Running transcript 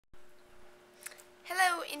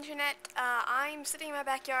internet. I'm sitting in my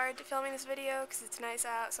backyard filming this video because it's nice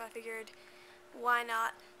out, so I figured, why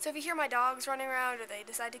not? So if you hear my dogs running around or they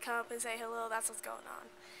decide to come up and say hello, that's what's going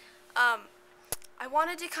on. I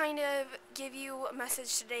wanted to kind of give you a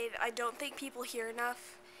message today that I don't think people hear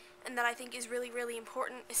enough, and that I think is really, really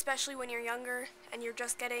important, especially when you're younger and you're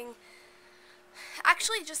just getting,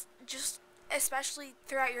 actually just especially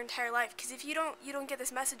throughout your entire life, because if you don't get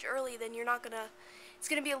this message early, then it's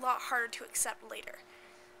gonna be a lot harder to accept later.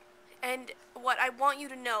 And what I want you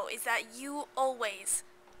to know is that you always,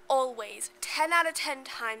 10 out of 10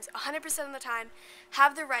 times, 100% of the time,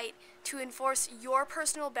 have the right to enforce your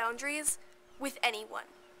personal boundaries with anyone.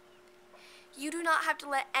 You do not have to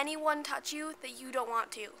let anyone touch you that you don't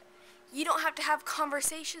want to. You don't have to have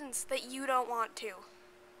conversations that you don't want to.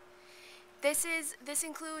 This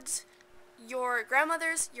includes your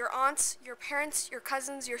grandmothers, your aunts, your parents, your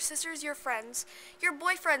cousins, your sisters, your friends, your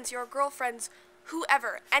boyfriends, your girlfriends,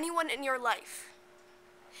 whoever, anyone in your life.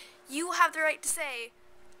 You have the right to say,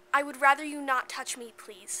 I would rather you not touch me,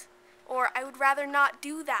 please. Or I would rather not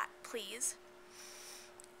do that, please.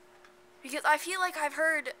 Because I feel like I've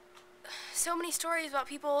heard so many stories about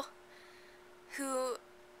people who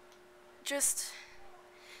just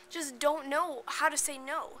don't know how to say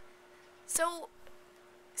no. So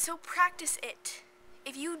practice it.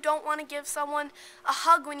 If you don't want to give someone a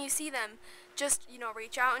hug when you see them, just,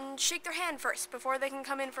 reach out and shake their hand first before they can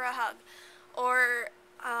come in for a hug. Or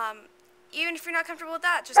even if you're not comfortable with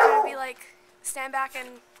that, just kind of be like, stand back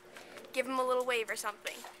and give them a little wave or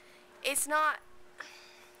something. It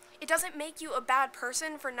doesn't make you a bad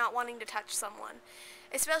person for not wanting to touch someone,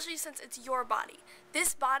 especially since it's your body.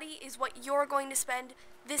 This body is what you're going to spend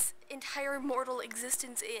this entire mortal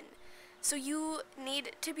existence in. So you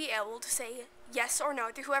need to be able to say yes or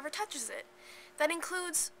no to whoever touches it. That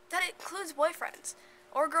includes boyfriends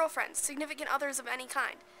or girlfriends, significant others of any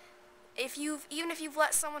kind. Even if you've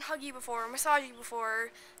let someone hug you before, or massage you before,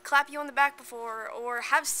 or clap you on the back before, or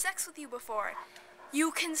have sex with you before,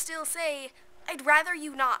 you can still say, I'd rather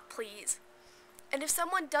you not, please. And if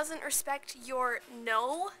someone doesn't respect your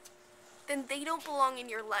no, then they don't belong in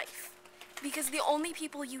your life. Because the only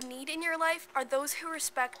people you need in your life are those who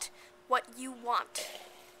respect what you want.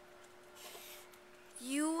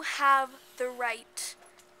 You have the right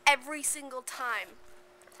every single time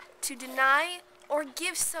to deny or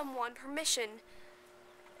give someone permission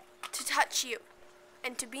to touch you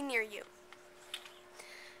and to be near you.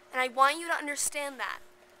 And I want you to understand that.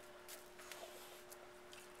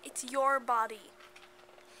 It's your body.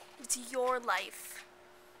 It's your life.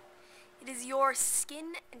 It is your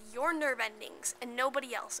skin and your nerve endings and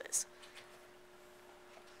nobody else's.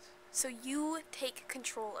 So you take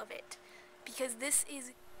control of it, because this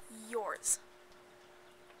is yours.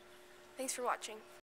 Thanks for watching.